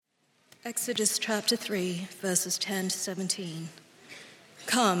Exodus chapter 3, verses 10 to 17.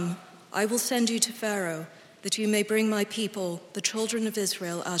 Come, I will send you to Pharaoh, that you may bring my people, the children of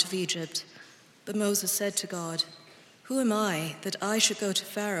Israel, out of Egypt. But Moses said to God, Who am I that I should go to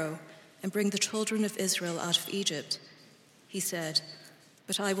Pharaoh and bring the children of Israel out of Egypt? He said,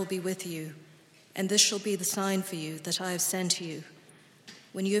 But I will be with you, and this shall be the sign for you that I have sent you.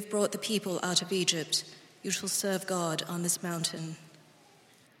 When you have brought the people out of Egypt, you shall serve God on this mountain.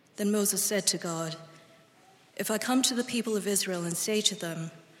 Then Moses said to God, If I come to the people of Israel and say to them,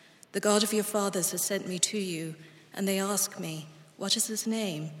 The God of your fathers has sent me to you, and they ask me, What is his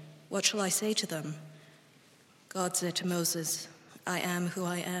name? What shall I say to them? God said to Moses, I am who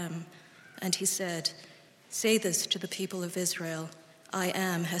I am. And he said, Say this to the people of Israel, I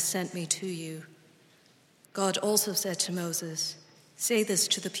am has sent me to you. God also said to Moses, Say this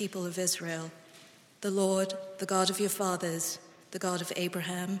to the people of Israel, The Lord, the God of your fathers, the God of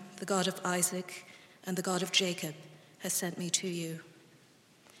Abraham, the God of Isaac, and the God of Jacob, has sent me to you.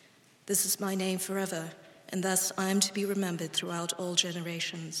 This is my name forever, and thus I am to be remembered throughout all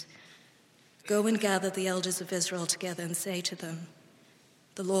generations. Go and gather the elders of Israel together and say to them,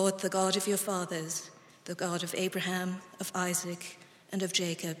 The Lord, the God of your fathers, the God of Abraham, of Isaac, and of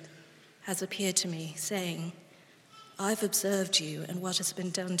Jacob, has appeared to me, saying, I've observed you and what has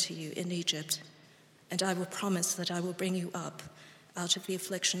been done to you in Egypt, and I will promise that I will bring you up out of the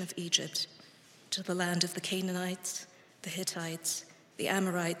affliction of Egypt to the land of the Canaanites, the Hittites, the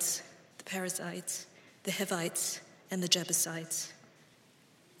Amorites, the Perizzites, the Hivites, and the Jebusites,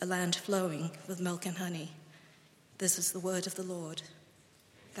 a land flowing with milk and honey. This is the word of the Lord.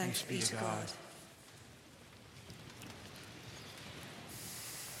 Thanks be to God.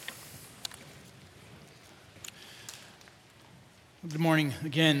 Good morning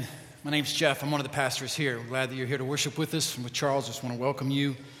again. My name's Jeff. I'm one of the pastors here. I'm glad that you're here to worship with us. And with Charles, I just want to welcome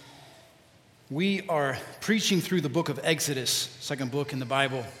you. We are preaching through the book of Exodus, second book in the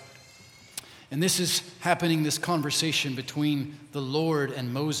Bible. And this is happening, this conversation between the Lord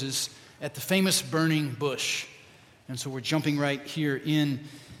and Moses at the famous burning bush. And so we're jumping right here in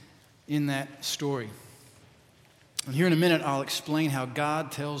that story. And here in a minute, I'll explain how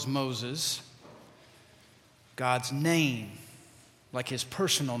God tells Moses God's name, like his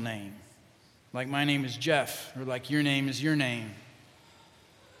personal name, like my name is Jeff, or like your name is your name.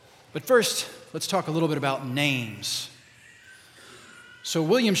 But first, let's talk a little bit about names. So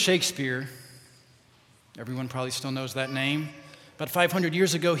William Shakespeare, everyone probably still knows that name. About 500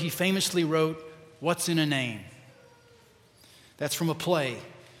 years ago, he famously wrote, What's in a Name? That's from a play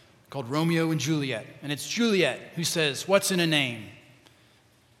called Romeo and Juliet. And it's Juliet who says, What's in a name?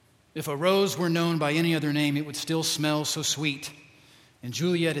 If a rose were known by any other name, it would still smell so sweet. And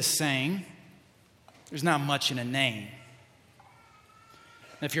Juliet is saying, there's not much in a name.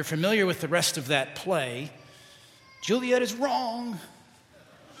 And if you're familiar with the rest of that play, Juliet is wrong,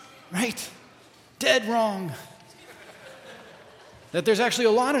 right? Dead wrong. That there's actually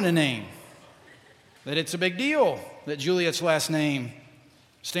a lot in a name. That it's a big deal that Juliet's last name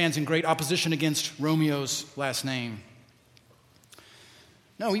stands in great opposition against Romeo's last name.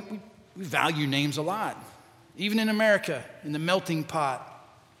 No, we value names a lot. Even in America, in the melting pot,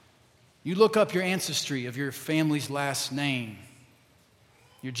 you look up your ancestry of your family's last name,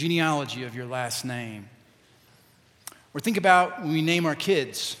 your genealogy of your last name. Or think about when we name our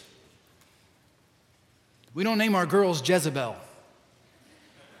kids. We don't name our girls Jezebel.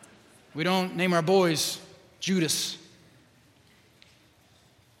 We don't name our boys Judas.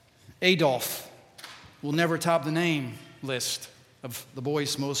 Adolf will never top the name list of the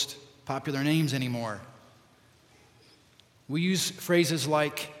boys' most popular names anymore. We use phrases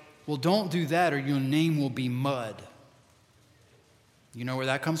like, well, don't do that or your name will be Mud. You know where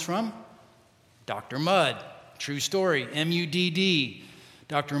that comes from? Dr. Mudd. True story. M-U-D-D.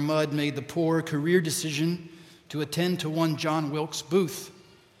 Dr. Mudd made the poor career decision to attend to one John Wilkes Booth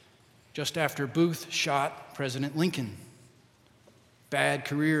just after Booth shot President Lincoln. Bad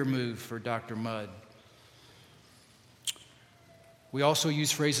career move for Dr. Mudd. We also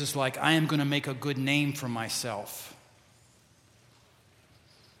use phrases like, I am going to make a good name for myself.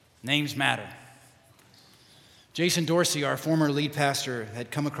 Names matter. Jason Dorsey, our former lead pastor, had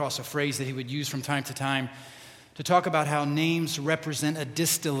come across a phrase that he would use from time to time to talk about how names represent a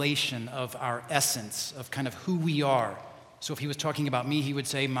distillation of our essence, of kind of who we are. So if he was talking about me, he would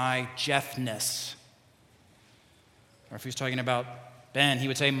say, my Jeffness. Or if he was talking about Ben, he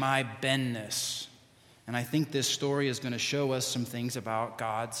would say, my Benness. And I think this story is going to show us some things about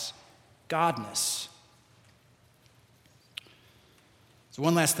God's Godness. So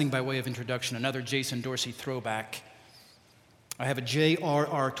one last thing by way of introduction, another Jason Dorsey throwback. I have a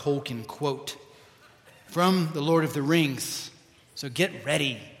J.R.R. Tolkien quote from The Lord of the Rings. So get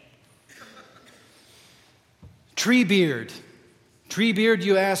ready. Treebeard. Treebeard,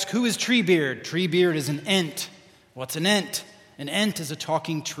 you ask, who is Treebeard? Treebeard is an Ent. What's an Ent? An Ent is a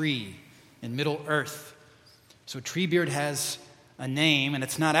talking tree in Middle Earth. So Treebeard has a name, and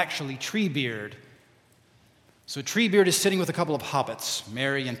it's not actually Treebeard. So Treebeard is sitting with a couple of hobbits,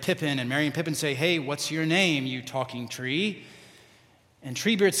 Merry and Pippin, and Merry and Pippin say, hey, what's your name, you talking tree? And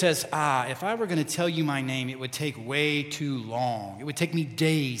Treebeard says, if I were going to tell you my name, it would take way too long. It would take me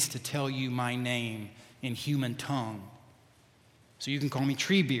days to tell you my name in human tongue. So you can call me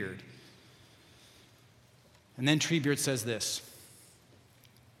Treebeard. And then Treebeard says this,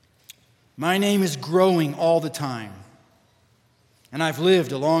 my name is growing all the time, and I've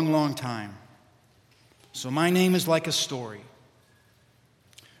lived a long, long time. So my name is like a story.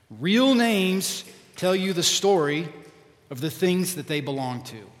 Real names tell you the story of the things that they belong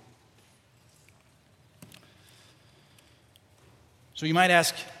to. So you might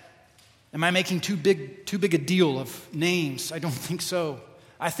ask, am I making too big a deal of names? I don't think so.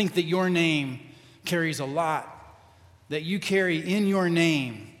 I think that your name carries a lot, that you carry in your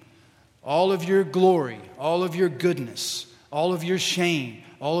name all of your glory, all of your goodness, all of your shame,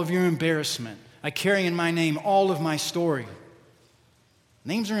 all of your embarrassment. I carry in my name all of my story.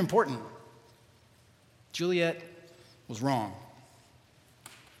 Names are important. Juliet was wrong.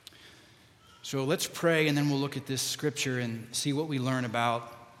 So let's pray, and then we'll look at this scripture and see what we learn about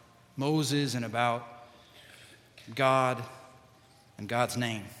Moses and about God and God's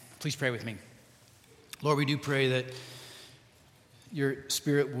name. Please pray with me. Lord, we do pray that your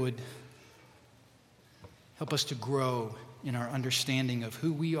Spirit would help us to grow in our understanding of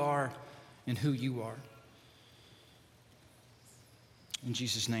who we are and who you are. In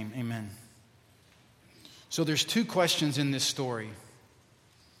Jesus' name, amen. So there's two questions in this story.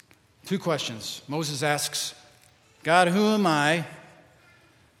 Two questions. Moses asks, God, who am I?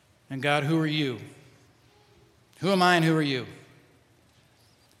 And God, who are you? Who am I and who are you?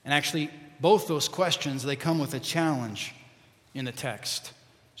 And actually, both those questions, they come with a challenge in the text.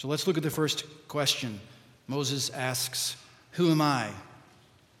 So let's look at the first question. Moses asks, who am I?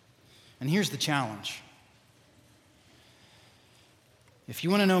 And here's the challenge. If you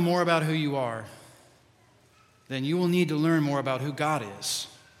want to know more about who you are, then you will need to learn more about who God is.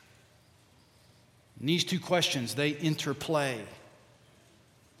 And these two questions, they interplay.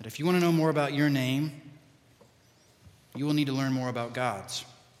 But if you want to know more about your name, you will need to learn more about God's.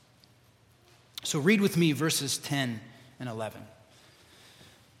 So read with me verses 10 and 11.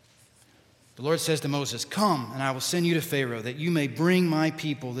 The Lord says to Moses, come, and I will send you to Pharaoh, that you may bring my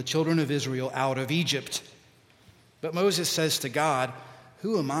people, the children of Israel, out of Egypt. But Moses says to God,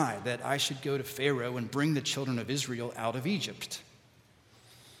 who am I that I should go to Pharaoh and bring the children of Israel out of Egypt?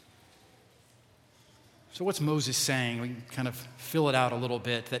 So what's Moses saying? We can kind of fill it out a little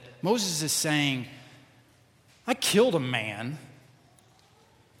bit. That Moses is saying, I killed a man.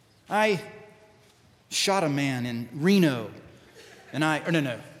 I shot a man in Reno.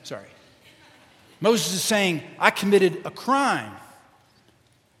 Moses is saying, I committed a crime.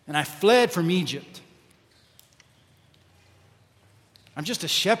 And I fled from Egypt. I'm just a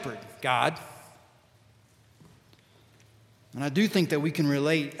shepherd, God. And I do think that we can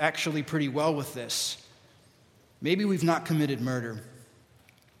relate actually pretty well with this. Maybe we've not committed murder,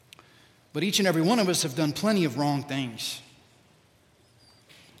 but each and every one of us have done plenty of wrong things.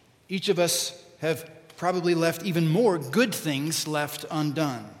 Each of us have probably left even more good things left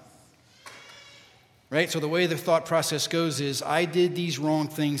undone. Right? So the way the thought process goes is, I did these wrong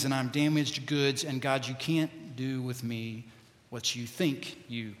things and I'm damaged goods, and God, you can't do with me what you think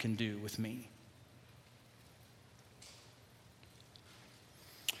you can do with me.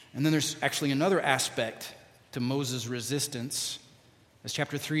 And then there's actually another aspect to Moses' resistance. As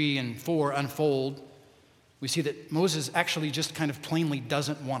chapter 3 and 4 unfold, we see that Moses actually just kind of plainly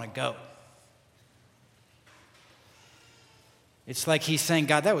doesn't want to go. It's like he's saying,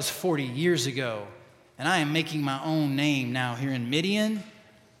 God, that was 40 years ago, and I am making my own name now here in Midian.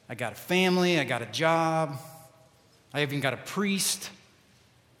 I got a family, I got a job, I even got a priest.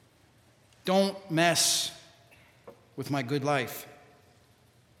 Don't mess with my good life.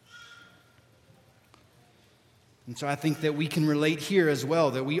 And so I think that we can relate here as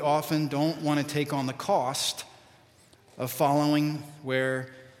well, that we often don't want to take on the cost of following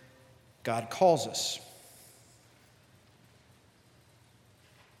where God calls us.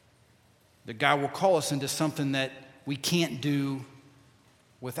 That God will call us into something that we can't do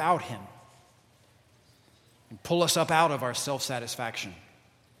without Him, and pull us up out of our self-satisfaction.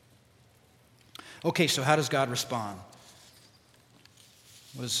 Okay, so how does God respond?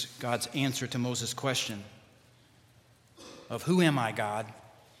 was God's answer to Moses' question of who am I, God?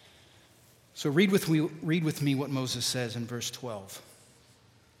 So read with me what Moses says in verse 12.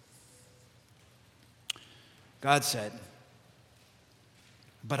 God said,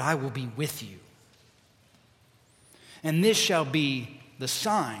 "But I will be with you, and this shall be the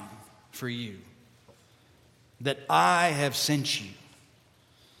sign for you that I have sent you.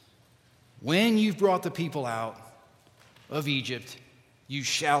 When you've brought the people out of Egypt, you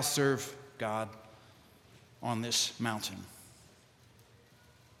shall serve God on this mountain."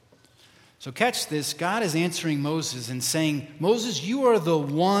 So catch this. God is answering Moses and saying, Moses, you are the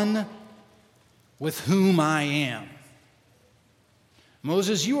one with whom I am.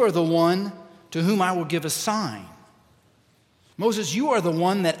 Moses, you are the one to whom I will give a sign. Moses, you are the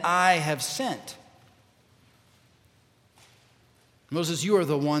one that I have sent. Moses, you are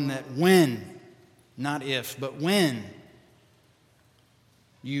the one that when, not if, but when,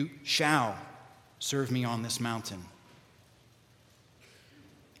 you shall serve me on this mountain.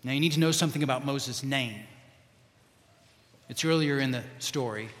 Now you need to know something about Moses' name. It's earlier in the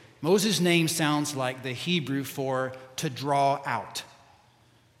story. Moses' name sounds like the Hebrew for to draw out.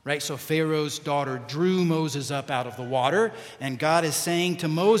 Right? So Pharaoh's daughter drew Moses up out of the water, and God is saying to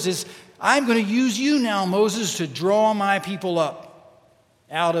Moses, I'm going to use you now, Moses, to draw my people up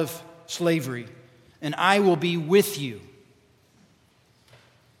out of slavery, and I will be with you.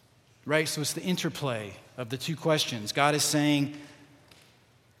 Right? So it's the interplay of the two questions. God is saying,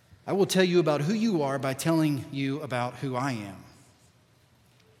 I will tell you about who you are by telling you about who I am.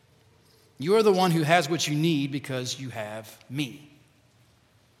 You are the one who has what you need because you have me.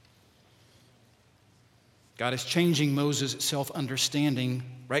 God is changing Moses' self-understanding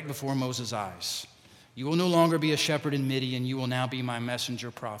right before Moses' eyes. You will no longer be a shepherd in Midian. You will now be my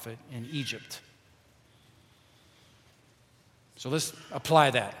messenger prophet in Egypt. So let's apply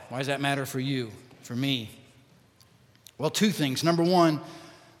that. Why does that matter for you, for me? Well, two things. Number one,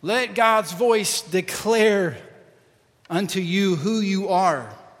 let God's voice declare unto you who you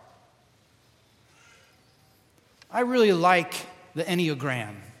are. I really like the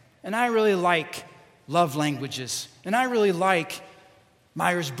Enneagram, and I really like love languages, and I really like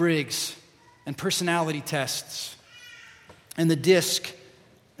Myers-Briggs and personality tests and the DISC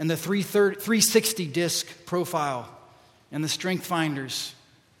and the 360 DISC profile and the strength finders.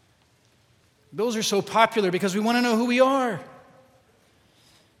 Those are so popular because we want to know who we are.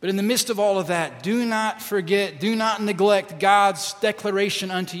 But in the midst of all of that, do not forget, do not neglect God's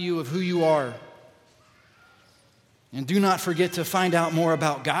declaration unto you of who you are. And do not forget to find out more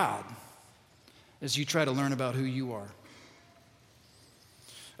about God as you try to learn about who you are.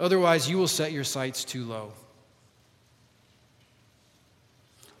 Otherwise, you will set your sights too low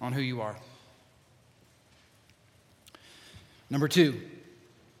on who you are. Number two,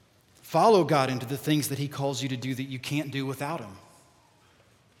 follow God into the things that He calls you to do that you can't do without Him.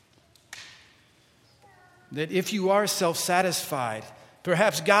 That if you are self-satisfied,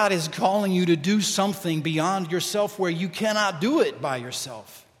 perhaps God is calling you to do something beyond yourself where you cannot do it by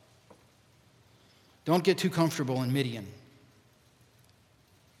yourself. Don't get too comfortable in Midian.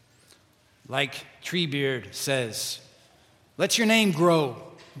 Like Treebeard says, let your name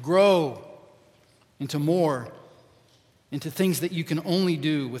grow into more, into things that you can only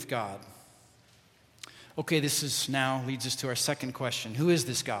do with God. Okay, this now leads us to our second question. Who is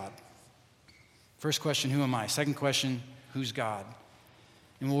this God? First question, who am I? Second question, who's God?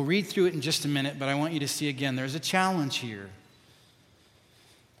 And we'll read through it in just a minute, but I want you to see again, there's a challenge here.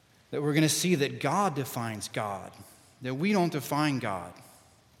 That we're going to see that God defines God, that we don't define God.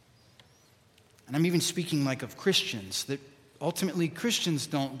 And I'm even speaking like of Christians, that ultimately Christians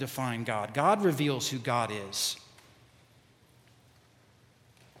don't define God. God reveals who God is.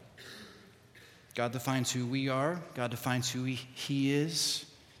 God defines who we are. God defines who He is.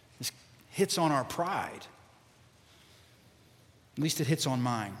 This hits on our pride. At least it hits on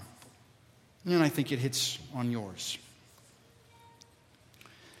mine. And I think it hits on yours.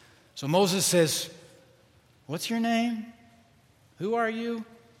 So Moses says, what's your name? Who are you?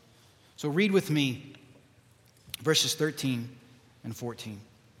 So read with me verses 13 and 14.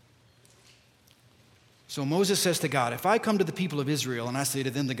 So Moses says to God, if I come to the people of Israel and I say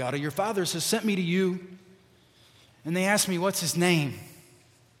to them, the God of your fathers has sent me to you, and they ask me, what's his name?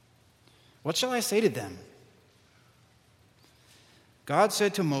 What shall I say to them? God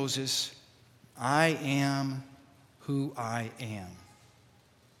said to Moses, I am who I am.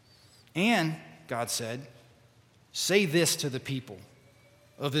 And, God said, say this to the people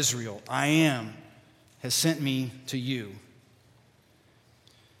of Israel, I am has sent me to you.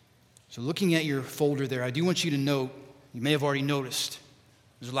 So looking at your folder there, I do want you to note, you may have already noticed,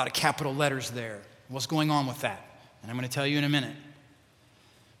 There's a lot of capital letters there. What's going on with that? And I'm going to tell you in a minute.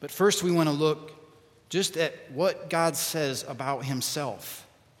 But first we want to look just at what God says about himself.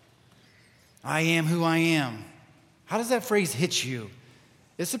 I am who I am. How does that phrase hit you?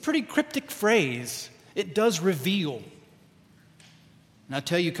 It's a pretty cryptic phrase. It does reveal. And I'll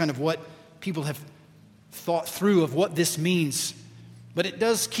tell you kind of what people have thought through of what this means. But it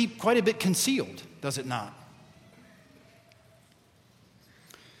does keep quite a bit concealed, does it not?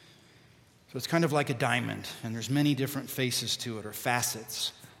 So it's kind of like a diamond, and there's many different faces to it, or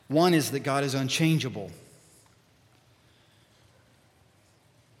facets. One is that God is unchangeable.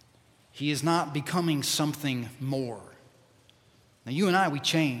 He is not becoming something more. Now, you and I, we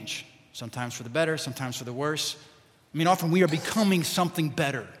change, sometimes for the better, sometimes for the worse. I mean, often we are becoming something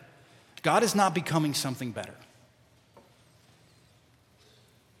better. God is not becoming something better.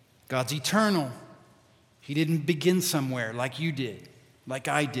 God's eternal. He didn't begin somewhere like you did, like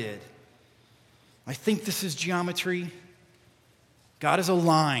I did. I think this is geometry. God is a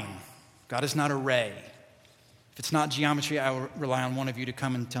line. God is not a ray. If it's not geometry, I will rely on one of you to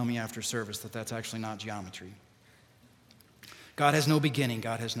come and tell me after service that that's actually not geometry. God has no beginning.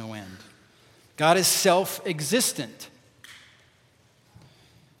 God has no end. God is self-existent.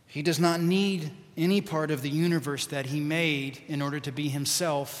 He does not need any part of the universe that he made in order to be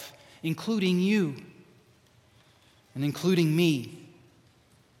himself, including you and including me.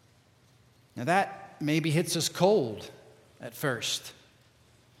 Now that maybe hits us cold at first.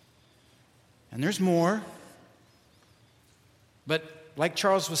 And there's more. But like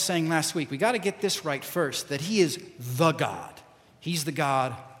Charles was saying last week, we got to get this right first, that he is the God. He's the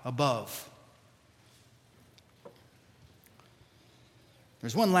God above.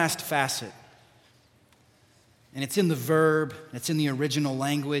 There's one last facet. And it's in the verb, it's in the original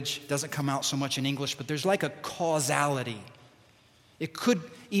language. It doesn't come out so much in English, but there's like a causality. It could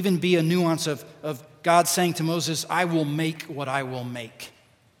even be a nuance of God saying to Moses, I will make what I will make.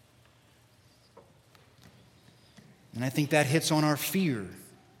 And I think that hits on our fear.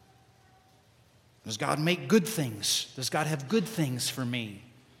 Does God make good things? Does God have good things for me?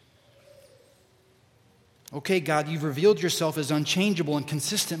 Okay, God, you've revealed yourself as unchangeable and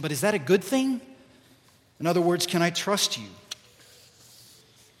consistent, but is that a good thing? In other words, can I trust you?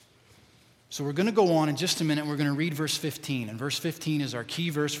 So we're going to go on in just a minute. We're going to read verse 15. And verse 15 is our key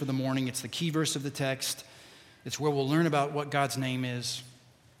verse for the morning. It's the key verse of the text. It's where we'll learn about what God's name is.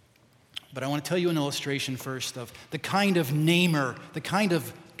 But I want to tell you an illustration first of the kind of namer, the kind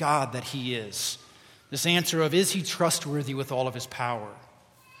of God that he is. This answer of, is he trustworthy with all of his power?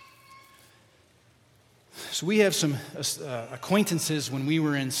 So we have some acquaintances when we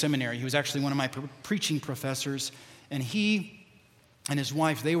were in seminary. He was actually one of my preaching professors, and he and his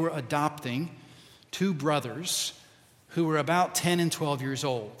wife, they were adopting two brothers who were about 10 and 12 years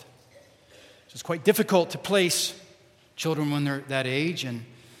old. So it's quite difficult to place children when they're that age, and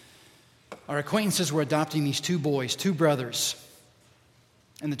our acquaintances were adopting these two boys, two brothers,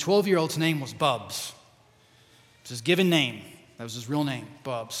 and the 12-year-old's name was Bubs. It was his given name. That was his real name,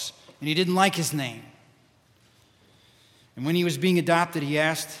 Bubs. And he didn't like his name. And when he was being adopted, he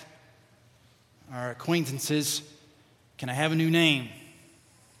asked our acquaintances, can I have a new name?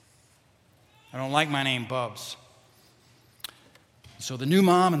 I don't like my name, Bubs. So the new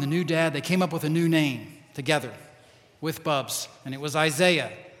mom and the new dad, they came up with a new name together with Bubs, and it was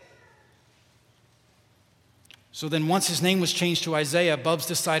Isaiah. So then once his name was changed to Isaiah, Bubs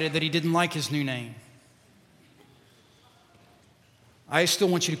decided that he didn't like his new name. I still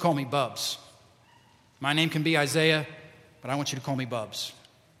want you to call me Bubs. My name can be Isaiah, but I want you to call me Bubs.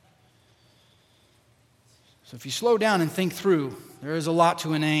 So if you slow down and think through, there is a lot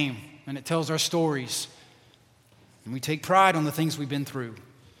to a name, and it tells our stories. And we take pride on the things we've been through.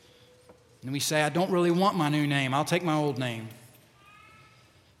 And we say, I don't really want my new name. I'll take my old name.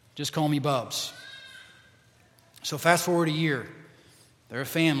 Just call me Bubs. So fast forward a year. They're a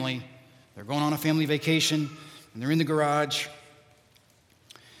family. They're going on a family vacation, and they're in the garage.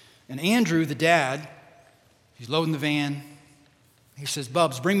 And Andrew, the dad, he's loading the van. He says,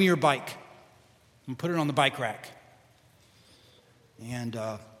 Bubs, bring me your bike. And put it on the bike rack. And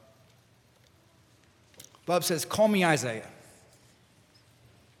Bubs says, call me Isaiah.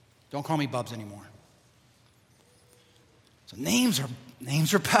 Don't call me Bubs anymore. So names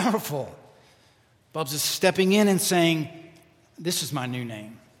are powerful. Bubs is stepping in and saying, this is my new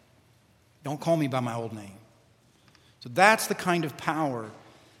name. Don't call me by my old name. So that's the kind of power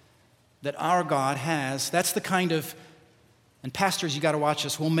that our God has. That's the kind of, and pastors, you got to watch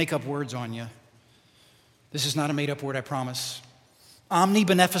this. We'll make up words on you. This is not a made-up word, I promise.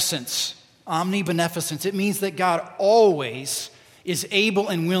 Omnibeneficence. Omnibeneficence. It means that God always is able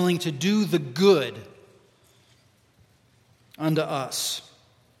and willing to do the good unto us.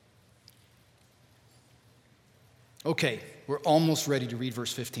 Okay, we're almost ready to read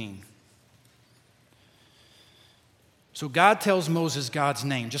verse 15. So God tells Moses God's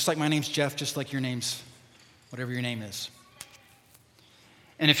name, just like my name's Jeff, just like your name's whatever your name is.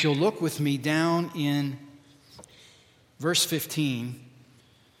 And if you'll look with me down in verse 15,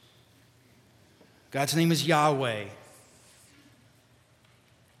 God's name is Yahweh.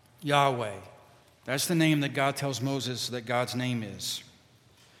 Yahweh. That's the name that God tells Moses that God's name is.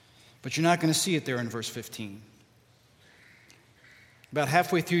 But you're not going to see it there in verse 15. About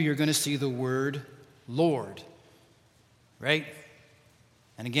halfway through, you're going to see the word Lord. Right?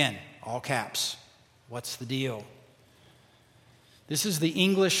 And again, all caps. What's the deal? This is the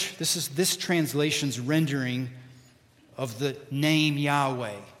English, this translation's rendering of the name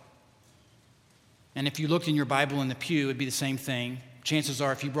Yahweh. And if you looked in your Bible in the pew, it'd be the same thing. Chances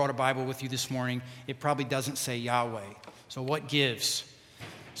are, if you brought a Bible with you this morning, it probably doesn't say Yahweh. So what gives?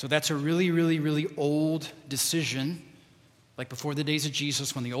 So that's a really, really, really old decision, like before the days of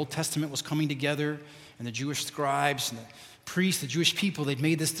Jesus, when the Old Testament was coming together, and the Jewish scribes and the priests, the Jewish people, they'd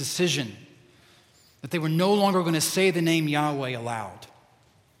made this decision that they were no longer going to say the name Yahweh aloud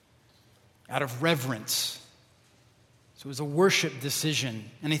out of reverence. So it was a worship decision.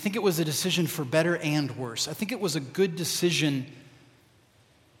 And I think it was a decision for better and worse. I think it was a good decision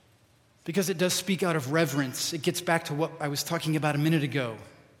because it does speak out of reverence. It gets back to what I was talking about a minute ago,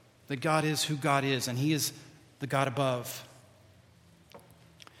 that God is who God is, and He is the God above.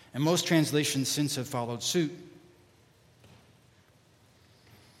 And most translations since have followed suit.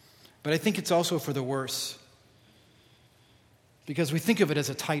 But I think it's also for the worse, because we think of it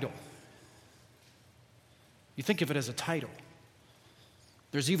as a title. You think of it as a title.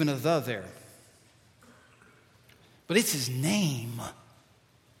 There's even a "the" there. But it's His name.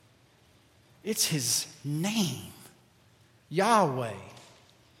 It's His name. Yahweh.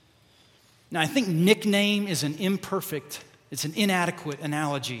 Now, I think nickname is an imperfect, it's an inadequate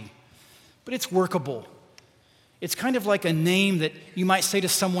analogy, but it's workable. It's kind of like a name that you might say to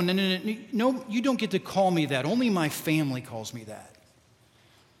someone, no, you don't get to call me that. Only my family calls me that.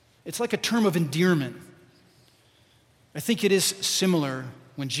 It's like a term of endearment. I think it is similar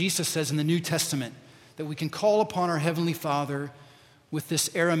when Jesus says in the New Testament that we can call upon our Heavenly Father with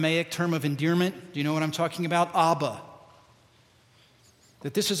this Aramaic term of endearment. Do you know what I'm talking about? Abba.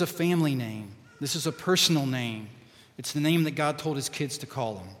 That this is a family name. This is a personal name. It's the name that God told His kids to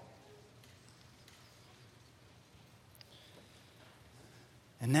call Him.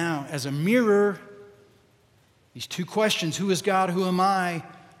 And now, as a mirror, these two questions, who is God, who am I,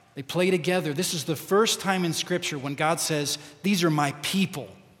 they play together. This is the first time in Scripture when God says, these are my people.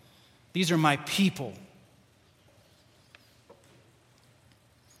 These are my people.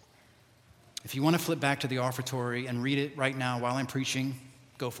 If you want to flip back to the offertory and read it right now while I'm preaching,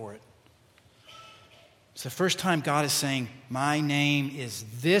 go for it. It's the first time God is saying, my name is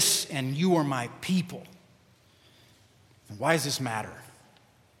this and you are my people. And why does this matter?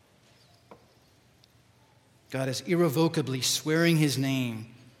 God is irrevocably swearing His name.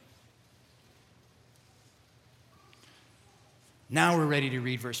 Now we're ready to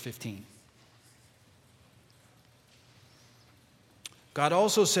read verse 15. God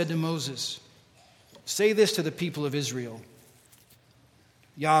also said to Moses, say this to the people of Israel,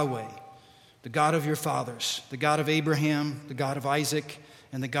 Yahweh, the God of your fathers, the God of Abraham, the God of Isaac,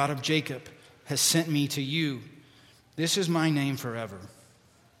 and the God of Jacob, has sent me to you. This is my name forever.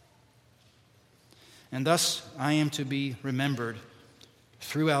 And thus I am to be remembered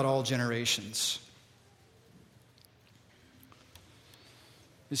throughout all generations.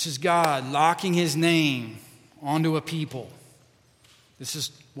 This is God locking His name onto a people. This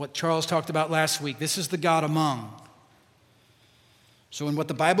is what Charles talked about last week. This is the God among. So in what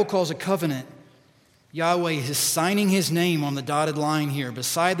the Bible calls a covenant, Yahweh is signing His name on the dotted line here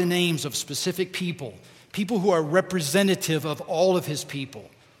beside the names of specific people, people who are representative of all of His people.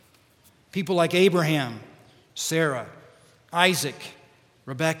 People like Abraham, Sarah, Isaac,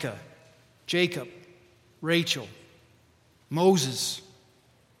 Rebekah, Jacob, Rachel, Moses,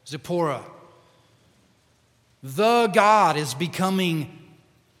 Zipporah. The God is becoming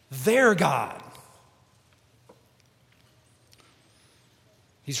their God.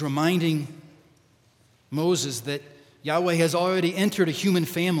 He's reminding Moses that Yahweh has already entered a human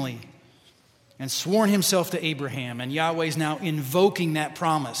family and sworn Himself to Abraham, and Yahweh is now invoking that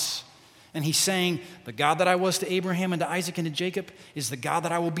promise. And He's saying, the God that I was to Abraham and to Isaac and to Jacob is the God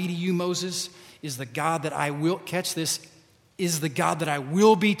that I will be to you, Moses, is the God that I will, catch this, is the God that I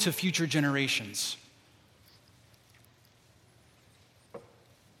will be to future generations.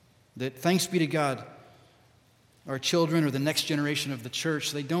 that, thanks be to God, our children or the next generation of the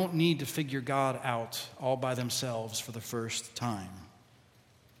church, they don't need to figure God out all by themselves for the first time.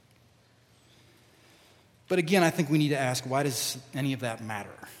 But again, I think we need to ask, why does any of that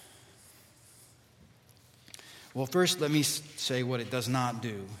matter? Well, first, let me say what it does not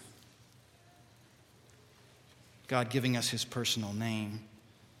do. God giving us his personal name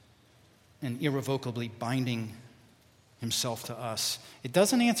and irrevocably binding himself to us. It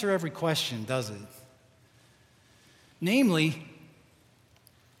doesn't answer every question, does it? Namely,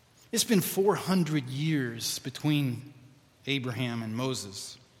 it's been 400 years between Abraham and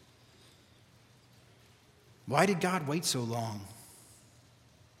Moses. Why did God wait so long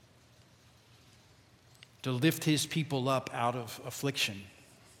to lift his people up out of affliction?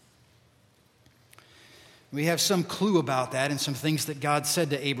 We have some clue about that and some things that God said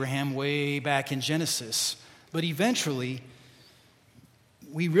to Abraham way back in Genesis. But eventually,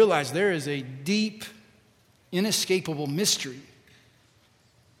 we realize there is a deep, inescapable mystery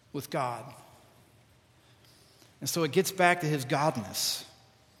with God. And so it gets back to his godness,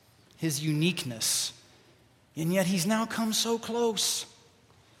 his uniqueness. And yet he's now come so close.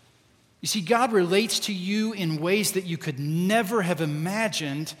 You see, God relates to you in ways that you could never have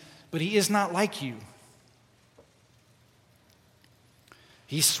imagined, but he is not like you.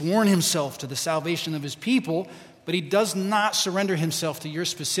 He's sworn himself to the salvation of his people, but he does not surrender himself to your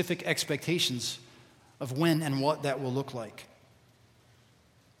specific expectations of when and what that will look like.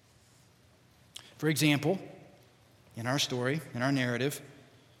 For example, in our story, in our narrative,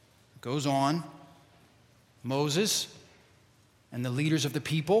 it goes on, Moses and the leaders of the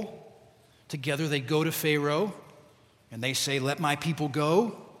people, together they go to Pharaoh and they say, "Let my people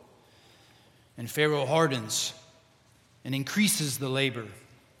go." And Pharaoh hardens and increases the labor.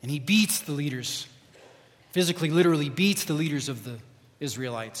 And he beats the leaders, physically, literally beats the leaders of the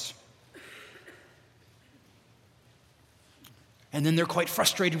Israelites. And then they're quite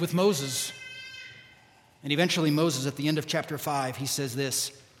frustrated with Moses. And eventually Moses, at the end of chapter 5, he says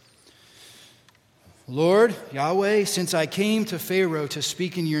this, "Lord, Yahweh, since I came to Pharaoh to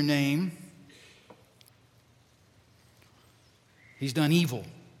speak in your name, he's done evil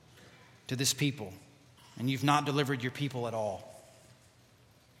to this people, and you've not delivered your people at all."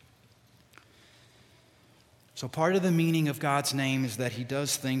 So part of the meaning of God's name is that he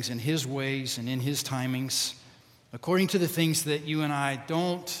does things in his ways and in his timings, according to the things that you and I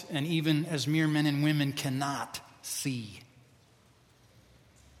don't, and even as mere men and women cannot see.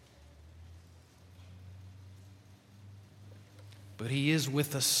 But he is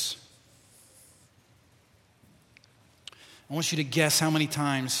with us. I want you to guess how many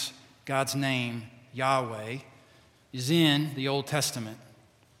times God's name, Yahweh, is in the Old Testament.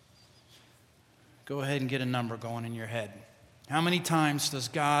 Go ahead and get a number going in your head. How many times does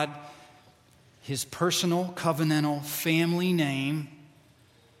God, his personal, covenantal, family name,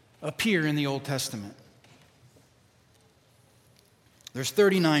 appear in the Old Testament? There's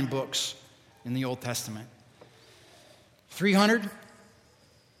 39 books in the Old Testament. 300?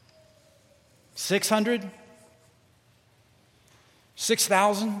 600?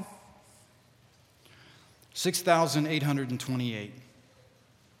 6,000? 6,828.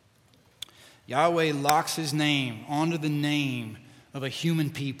 Yahweh locks his name onto the name of a human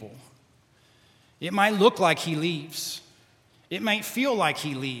people. It might look like he leaves. It might feel like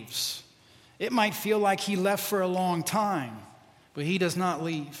he leaves. It might feel like he left for a long time, but he does not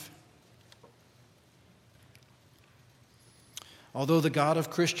leave. Although the God of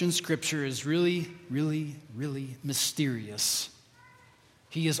Christian Scripture is really, really, really mysterious,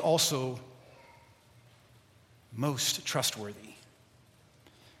 he is also most trustworthy.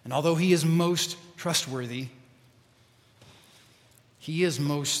 And although he is most trustworthy, he is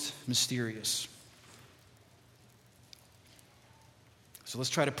most mysterious. So let's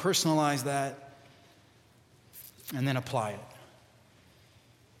try to personalize that and then apply it.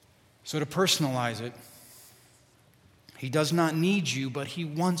 So to personalize it, he does not need you, but he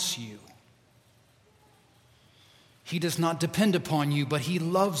wants you. He does not depend upon you, but he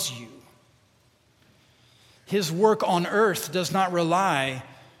loves you. His work on earth does not rely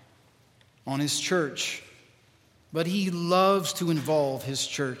on his church, but he loves to involve his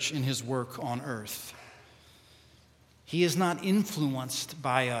church in his work on earth. He is not influenced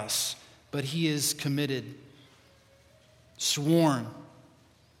by us, but he is committed, sworn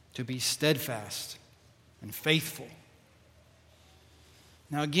to be steadfast and faithful.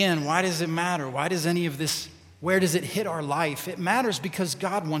 Now again, why does it matter? Why does any of this, where does it hit our life? It matters because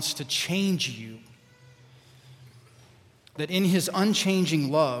God wants to change you. That in his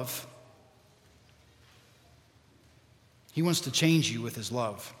unchanging love, he wants to change you with his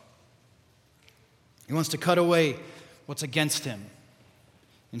love. He wants to cut away what's against him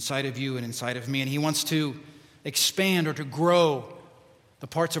inside of you and inside of me. And he wants to expand or to grow the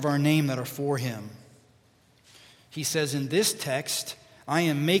parts of our name that are for him. He says in this text, I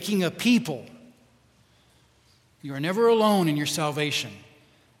am making a people. You are never alone in your salvation.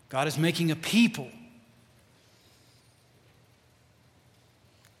 God is making a people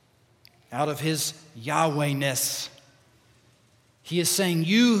out of his Yahweh-ness. He is saying,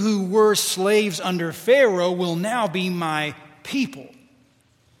 you who were slaves under Pharaoh will now be my people.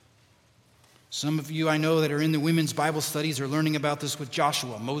 Some of you I know that are in the women's Bible studies are learning about this with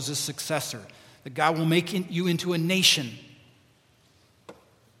Joshua, Moses' successor, that God will make you into a nation.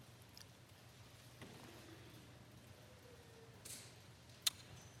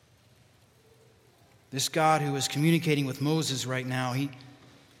 This God who is communicating with Moses right now, he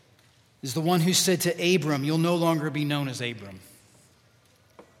is the one who said to Abram, you'll no longer be known as Abram.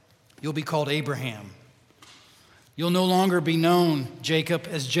 You'll be called Abraham. You'll no longer be known, Jacob,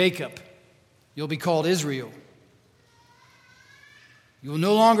 as Jacob. You'll be called Israel. You will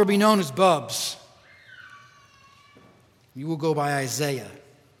no longer be known as Bubs. You will go by Isaiah.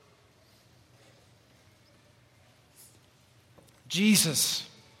 Jesus.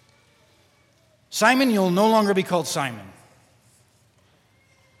 Simon, you'll no longer be called Simon.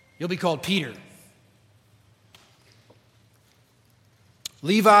 You'll be called Peter.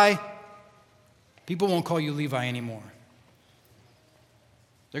 Levi, people won't call you Levi anymore.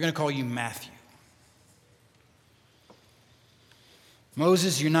 They're going to call you Matthew.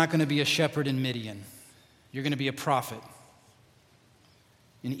 Moses, you're not going to be a shepherd in Midian. You're going to be a prophet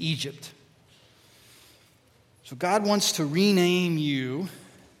in Egypt. So God wants to rename you.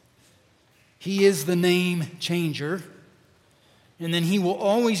 He is the name changer. And then he will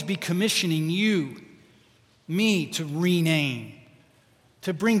always be commissioning you, me, to rename,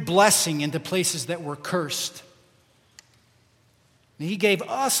 to bring blessing into places that were cursed. And he gave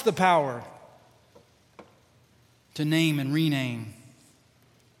us the power to name and rename.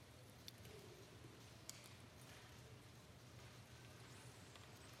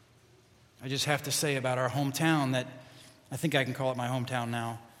 I just have to say about our hometown that I think I can call it my hometown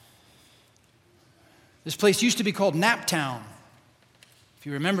now. This place used to be called Naptown. If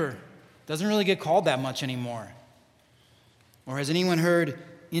you remember, it doesn't really get called that much anymore. Or has anyone heard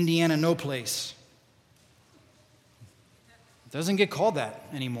Indiana No Place? It doesn't get called that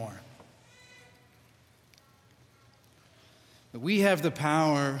anymore. But we have the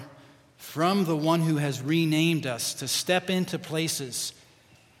power from the one who has renamed us to step into places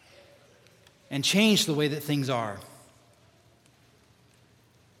and change the way that things are.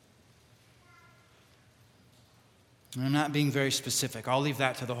 And I'm not being very specific. I'll leave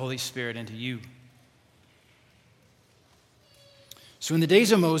that to the Holy Spirit and to you. So in the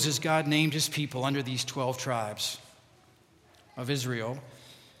days of Moses, God named his people under these 12 tribes of Israel.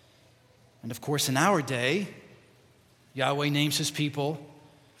 And of course, in our day, Yahweh names his people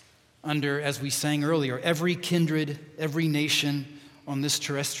under, as we sang earlier, every kindred, every nation on this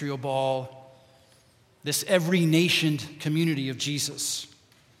terrestrial ball, this every nationed community of Jesus.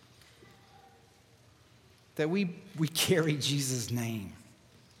 That we carry Jesus' name.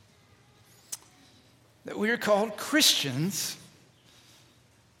 That we are called Christians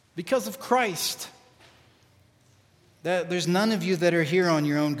because of Christ. That there's none of you that are here on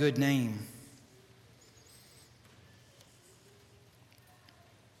your own good name.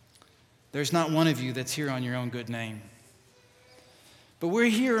 There's not one of you that's here on your own good name. But we're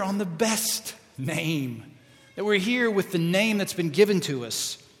here on the best name. That we're here with the name that's been given to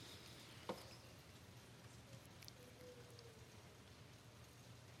us.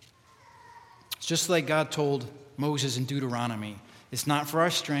 It's just like God told Moses in Deuteronomy. It's not for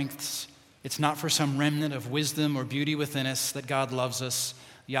our strengths. It's not for some remnant of wisdom or beauty within us that God loves us.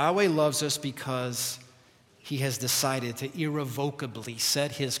 Yahweh loves us because he has decided to irrevocably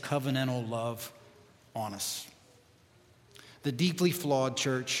set his covenantal love on us. The deeply flawed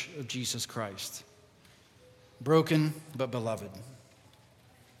church of Jesus Christ. Broken but beloved.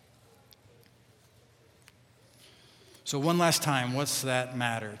 So one last time, what's that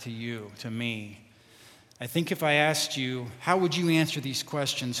matter to you, to me? I think if I asked you, how would you answer these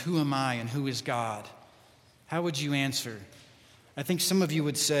questions? Who am I and who is God? How would you answer? I think some of you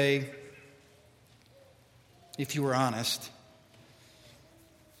would say, if you were honest,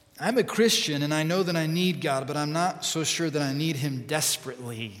 I'm a Christian and I know that I need God, but I'm not so sure that I need him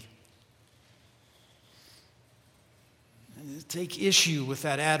desperately. Take issue with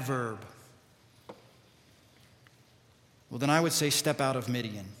that adverb. Well, then I would say step out of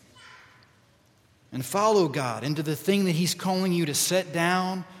Midian and follow God into the thing that he's calling you to set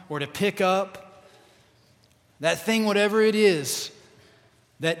down or to pick up That thing, whatever it is,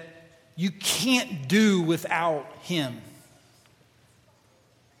 that you can't do without Him.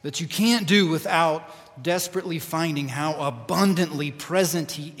 That you can't do without desperately finding how abundantly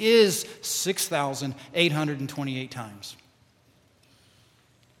present He is 6,828 times.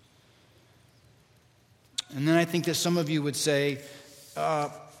 And then I think that some of you would say,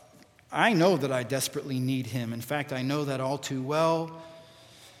 I know that I desperately need Him. In fact, I know that all too well.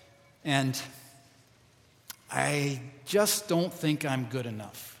 And I just don't think I'm good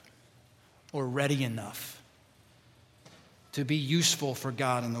enough or ready enough to be useful for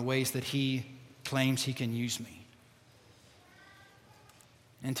God in the ways that He claims He can use me.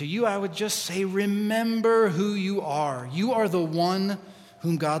 And to you, I would just say, remember who you are. You are the one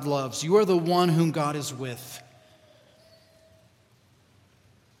whom God loves. You are the one whom God is with.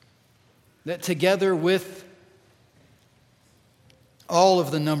 That together with all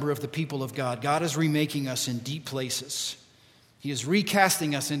of the number of the people of God, God is remaking us in deep places. He is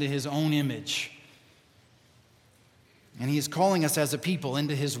recasting us into His own image. And He is calling us as a people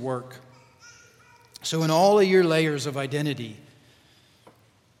into His work. So in all of your layers of identity,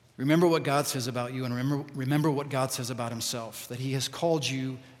 remember what God says about you, and remember what God says about Himself, that He has called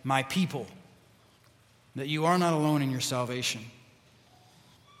you my people, that you are not alone in your salvation,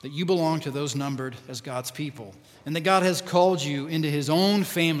 that you belong to those numbered as God's people, and that God has called you into His own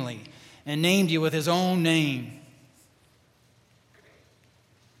family and named you with His own name.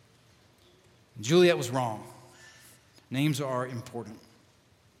 Juliet was wrong. Names are important.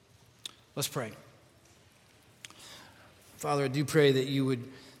 Let's pray. Father, I do pray that you would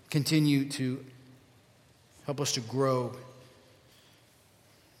continue to help us to grow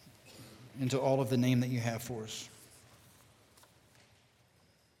into all of the name that you have for us.